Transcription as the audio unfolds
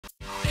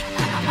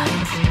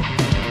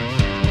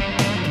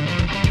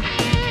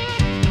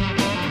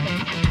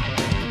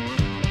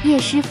叶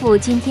师傅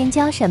今天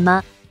教什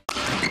么？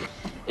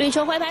羽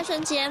球挥拍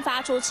瞬间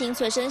发出清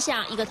脆声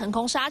响，一个腾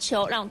空杀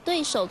球让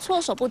对手措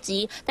手不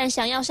及。但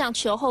想要像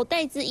球后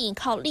戴资颖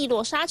靠利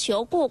落杀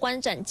球过关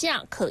斩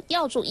将，可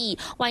要注意，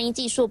万一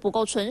技术不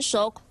够纯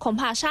熟，恐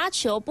怕杀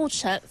球不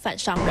成反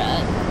伤人。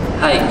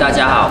嗨，大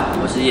家好，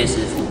我是叶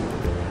师傅。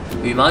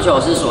羽毛球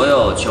是所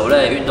有球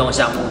类运动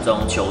项目中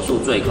球速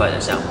最快的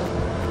项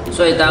目，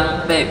所以当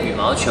被羽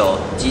毛球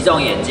击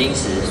中眼睛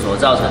时，所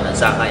造成的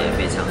伤害也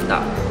非常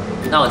大。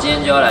那我今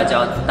天就要来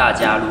教大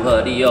家如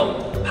何利用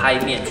拍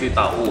面去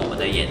保护我们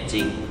的眼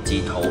睛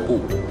及头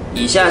部。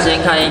以下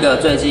先看一个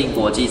最近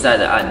国际赛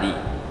的案例，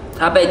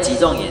他被击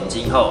中眼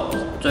睛后，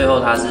最后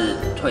他是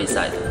退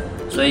赛的，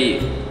所以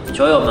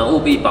球友们务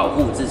必保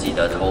护自己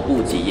的头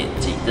部及眼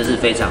睛，这是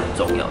非常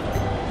重要的。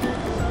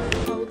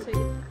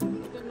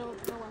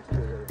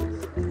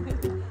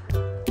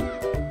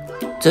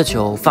这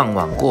球放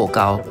网过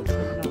高，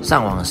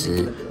上网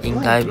时应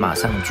该马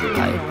上举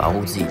拍保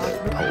护自己的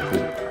头部。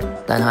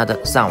但他的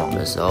上网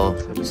的时候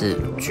是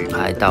举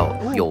拍到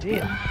右边，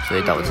所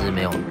以导致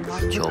没有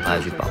球拍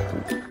去保护。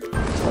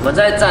我们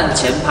在站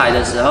前排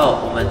的时候，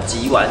我们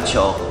击完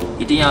球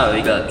一定要有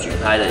一个举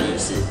拍的意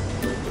识。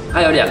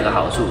它有2个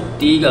好处，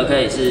第一个可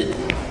以是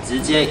直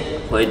接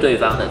回对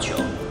方的球，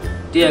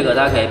第二个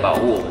它可以保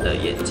护我们的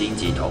眼睛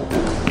及头部。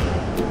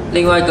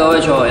另外，各位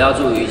球友要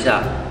注意一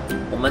下，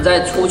我们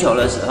在出球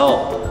的时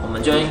候，我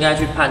们就应该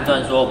去判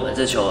断说我们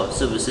这球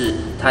是不是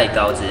太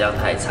高，质量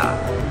太差。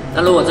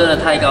那如果真的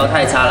太高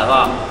太差的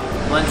话，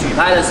我们举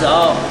拍的时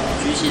候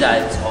举起来，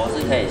头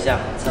是可以向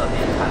侧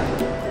面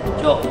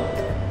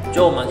看，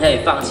就我们可以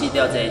放弃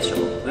掉这一球，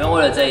不用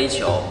为了这一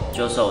球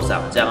就受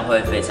伤，这样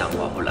会非常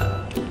划不来。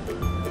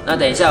那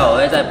等一下我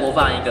会再播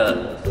放一个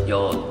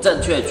有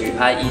正确举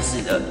拍意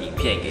识的影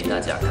片给大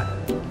家看。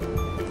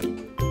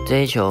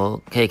这一球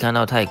可以看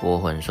到泰国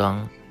混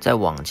双在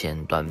网前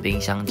短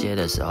兵相接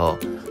的时候，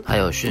他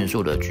有迅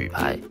速的举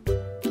拍，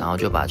然后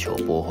就把球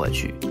拨回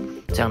去。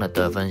这样的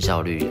得分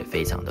效率也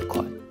非常的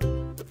快。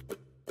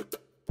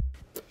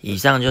以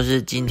上就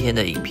是今天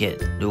的影片，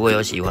如果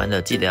有喜欢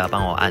的，记得要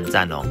帮我按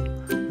赞哦。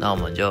那我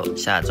们就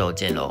下周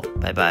见喽，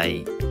拜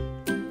拜。